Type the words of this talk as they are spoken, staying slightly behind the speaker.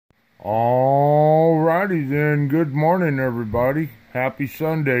Alrighty then, good morning everybody. Happy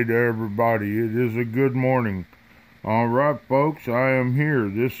Sunday to everybody. It is a good morning. Alright folks, I am here.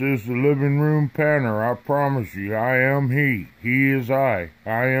 This is the Living Room Panner. I promise you, I am he. He is I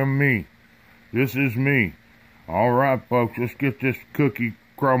am me. This is me. Alright folks, let's get this cookie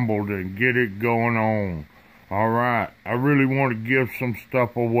crumbled and get it going on. Alright, I really want to give some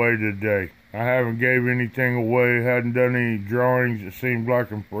stuff away today. I haven't gave anything away, hadn't done any drawings, it seems like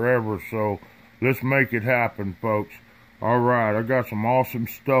them forever, so let's make it happen, folks. Alright, I got some awesome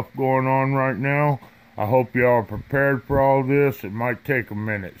stuff going on right now. I hope y'all are prepared for all this. It might take a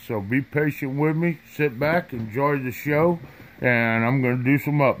minute, so be patient with me, sit back, enjoy the show, and I'm going to do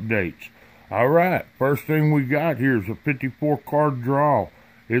some updates. Alright, first thing we got here is a 54 card draw.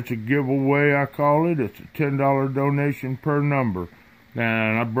 It's a giveaway, I call it. It's a $10 donation per number.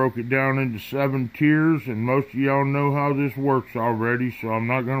 And I broke it down into 7 tiers, and most of y'all know how this works already, so I'm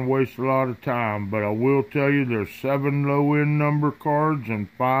not going to waste a lot of time. But I will tell you there's 7 low-end number cards and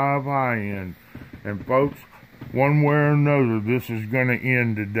 5 high-end. And folks, one way or another, this is going to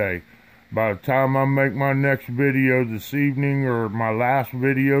end today. By the time I make my next video this evening, or my last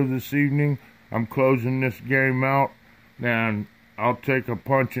video this evening, I'm closing this game out, and I'll take a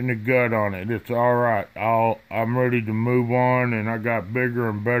punch in the gut on it. It's alright. I'm ready to move on, and I got bigger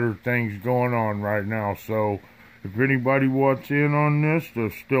and better things going on right now. So, if anybody wants in on this,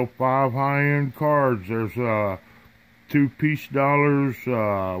 there's still 5 high-end cards. There's 2 peace dollars,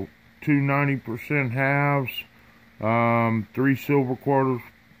 2 90% halves, 3 silver quarters,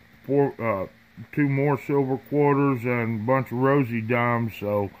 2 more silver quarters, and a bunch of rosy dimes.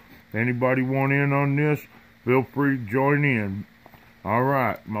 So, anybody want in on this, feel free to join in.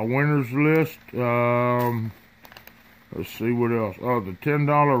 Alright, my winners list, let's see what else. Oh, the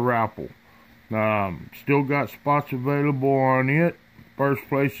 $10 raffle. Still got spots available on it. First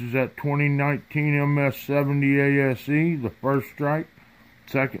place is at 2019 MS70 ASE, the first strike.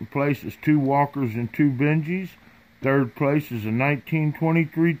 Second place is 2 Walkers and 2 Benjis. Third place is a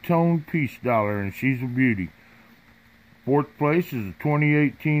 1923 Tone Peace Dollar, and she's a beauty. Fourth place is a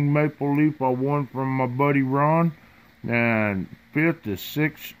 2018 Maple Leaf I won from my buddy Ron. And fifth is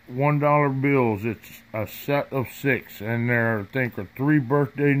 6 $1 bills. It's a set of 6, and there I think are 3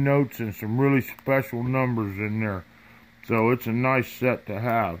 birthday notes and some really special numbers in there. So it's a nice set to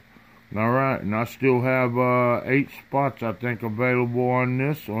have. Alright, and I still have 8 spots I think available on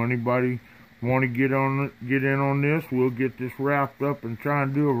this. So anybody want to get in on this, we'll get this wrapped up and try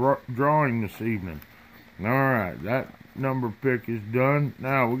and do a drawing this evening. Alright, that number pick is done.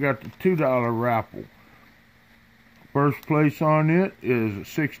 Now we got the $2 raffle. First place on it is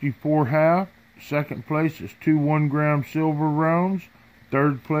 64 half. Second place is 2 1-gram silver rounds.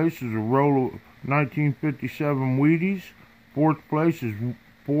 Third place is a roll of 1957 Wheaties. Fourth place is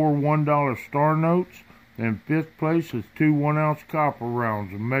 4 $1 star notes. And fifth place is 2 1-ounce copper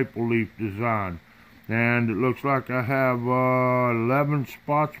rounds of maple leaf design. And it looks like I have 11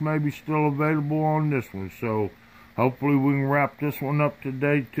 spots maybe still available on this one. So hopefully we can wrap this one up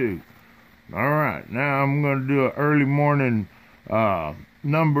today too. Alright, now I'm going to do an early morning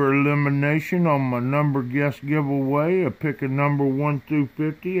number elimination on my number guess giveaway. I pick a number 1 through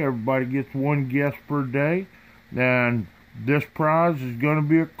 50. Everybody gets 1 guess per day. And this prize is going to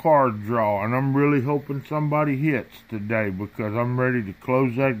be a card draw. And I'm really hoping somebody hits today because I'm ready to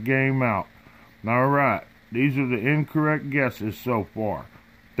close that game out. Alright, these are the incorrect guesses so far.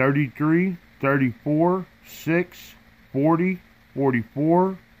 33, 34, 6, 40,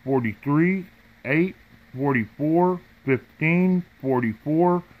 44, 43, 8, 44, 15,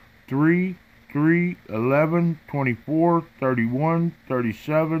 44, 3, 3, 11, 24, 31,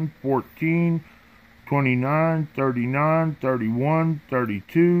 37, 14, 29, 39, 31,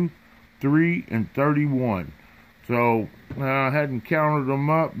 32, 3, and 31. So, I hadn't counted them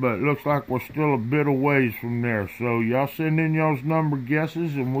up, but it looks like we're still a bit of ways from there. So, y'all send in y'all's number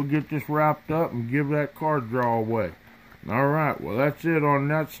guesses, and we'll get this wrapped up and give that card draw away. Alright, well that's it on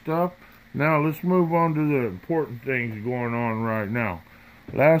that stuff. Now let's move on to the important things going on right now.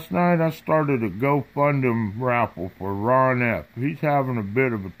 Last night I started a GoFundMe raffle for Ron F. He's having a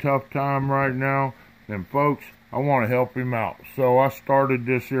bit of a tough time right now, and folks, I want to help him out. So I started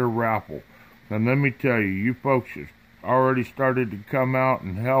this here raffle. And let me tell you, you folks have already started to come out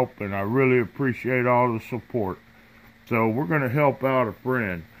and help, and I really appreciate all the support. So we're going to help out a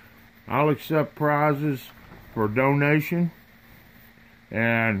friend. I'll accept prizes for donation,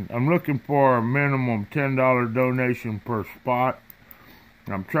 and I'm looking for a minimum $10 donation per spot.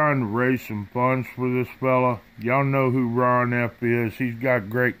 I'm trying to raise some funds for this fella. Y'all know who Ron F is. He's got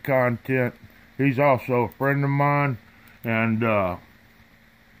great content. He's also a friend of mine, and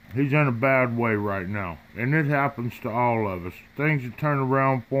he's in a bad way right now. And it happens to all of us. Things will turn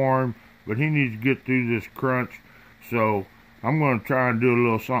around for him, but he needs to get through this crunch. So I'm going to try and do a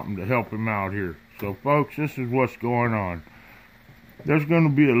little something to help him out here. So folks, this is what's going on. There's going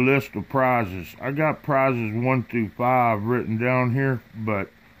to be a list of prizes. I got prizes 1 through 5 written down here, but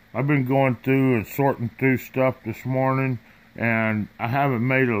I've been going through and sorting through stuff this morning, and I haven't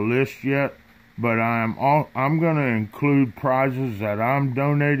made a list yet. But I'm going to include prizes that I'm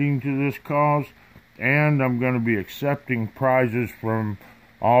donating to this cause, and I'm going to be accepting prizes from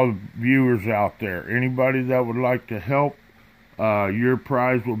all the viewers out there. Anybody that would like to help, your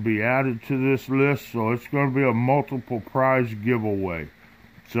prize will be added to this list. So it's going to be a multiple prize giveaway.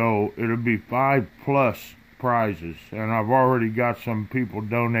 So it'll be 5+ prizes, and I've already got some people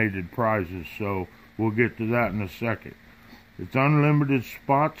donated prizes, so we'll get to that in a second. It's unlimited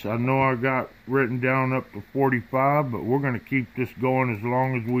spots. I know I got written down up to 45, but we're going to keep this going as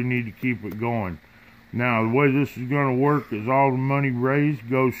long as we need to keep it going. Now, the way this is going to work is all the money raised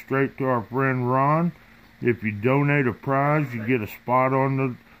goes straight to our friend Ron. If you donate a prize, you get a spot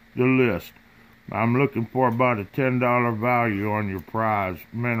on the list. I'm looking for about a $10 value on your prize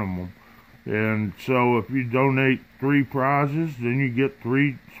minimum. And so if you donate 3 prizes, then you get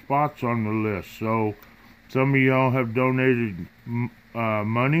 3 spots on the list. So some of y'all have donated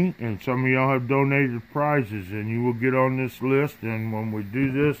money, and some of y'all have donated prizes, and you will get on this list. And when we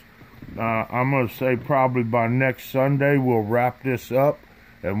do this, I'm going to say probably by next Sunday, we'll wrap this up,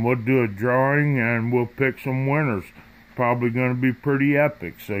 and we'll do a drawing, and we'll pick some winners. Probably going to be pretty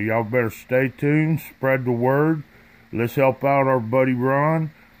epic, so y'all better stay tuned, spread the word. Let's help out our buddy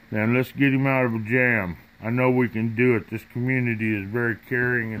Ron, and let's get him out of a jam. I know we can do it. This community is very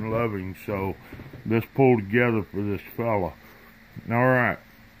caring and loving, so let's pull together for this fella. Alright,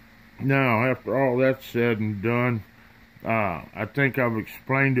 now after all that's said and done, I think I've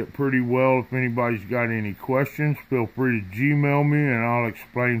explained it pretty well. If anybody's got any questions, feel free to Gmail me and I'll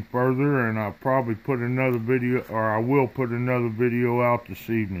explain further, and I'll probably put another video, or I will put another video out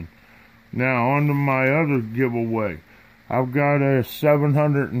this evening. Now on to my other giveaway. I've got a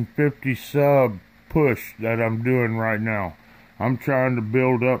 750 sub push that I'm doing right now. I'm trying to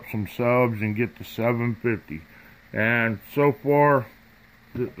build up some subs and get to 750. And so far,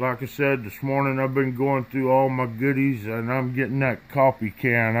 like I said, this morning I've been going through all my goodies, and I'm getting that coffee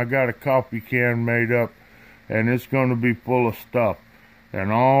can. I got a coffee can made up, and it's going to be full of stuff.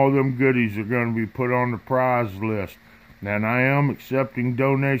 And all them goodies are going to be put on the prize list. And I am accepting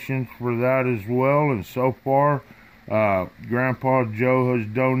donations for that as well. And so far, Grandpa Joe has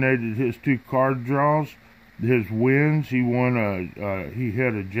donated his 2 card draws. His wins, he won he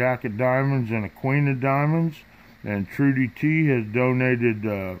hit a Jack of Diamonds and a Queen of Diamonds. And Trudy T has donated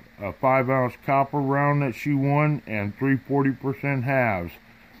a 5-ounce copper round that she won, and 3 40% halves.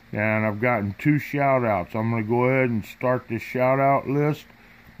 And I've gotten 2 shout outs. I'm going to go ahead and start this shout out list.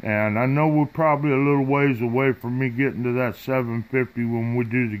 And I know we're probably a little ways away from me getting to that 750 when we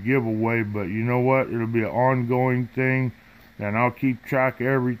do the giveaway, but you know what? It'll be an ongoing thing, and I'll keep track of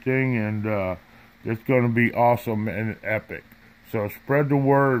everything, and it's going to be awesome and epic. So spread the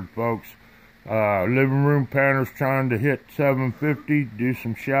word, folks. Living Room Panter's trying to hit 750. Do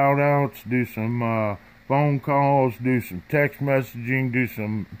some shout outs, do some phone calls, do some text messaging, do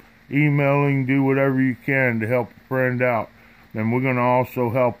some emailing, do whatever you can to help a friend out. And we're going to also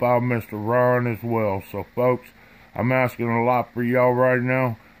help out Mr. Ron as well. So folks, I'm asking a lot for y'all right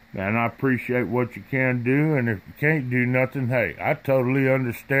now, and I appreciate what you can do. And if you can't do nothing, hey, I totally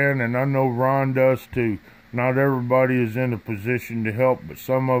understand, and I know Ron does too. Not everybody is in a position to help, but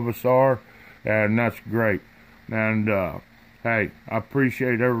some of us are, and that's great. And hey, I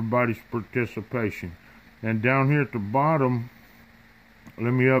appreciate everybody's participation. And down here at the bottom,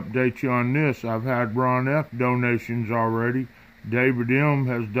 let me update you on this. I've had Ron F. donations already. David M.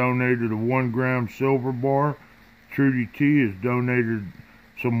 has donated a 1-gram silver bar. Trudy T. has donated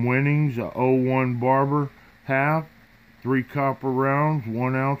some winnings, a 01 Barber half, 3 copper rounds,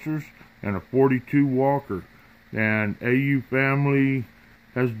 1 ounces, and a 42 Walker. And AU Family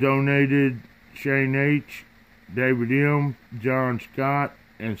has donated Shane H., David M., John Scott,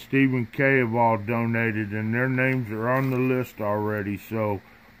 and Stephen K. have all donated, and their names are on the list already. So,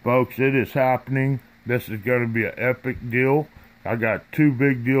 folks, it is happening. This is going to be an epic deal. I got 2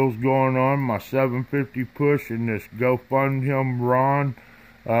 big deals going on, my 750 push and this GoFundHim Ron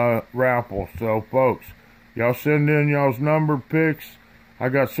raffle. So, folks, y'all send in y'all's number picks. I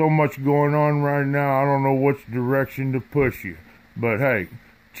got so much going on right now, I don't know which direction to push you. But, hey,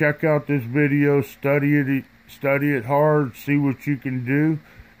 check out this video, study it hard, see what you can do.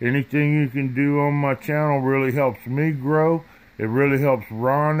 Anything you can do on my channel really helps me grow. It really helps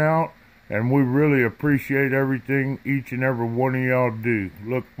Ron out, and we really appreciate everything each and every one of y'all do.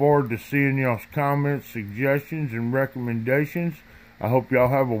 Look forward to seeing y'all's comments, suggestions, and recommendations. I hope y'all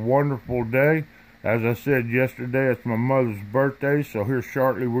have a wonderful day. As I said yesterday, it's my mother's birthday, so here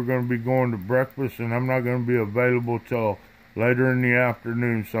shortly we're going to be going to breakfast, and I'm not going to be available till later in the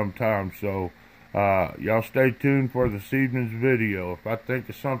afternoon sometime. So y'all stay tuned for this evening's video. If I think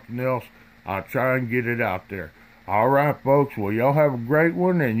of something else, I'll try and get it out there. All right, folks. Well, y'all have a great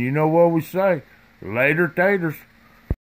one, and you know what we say. Later, taters.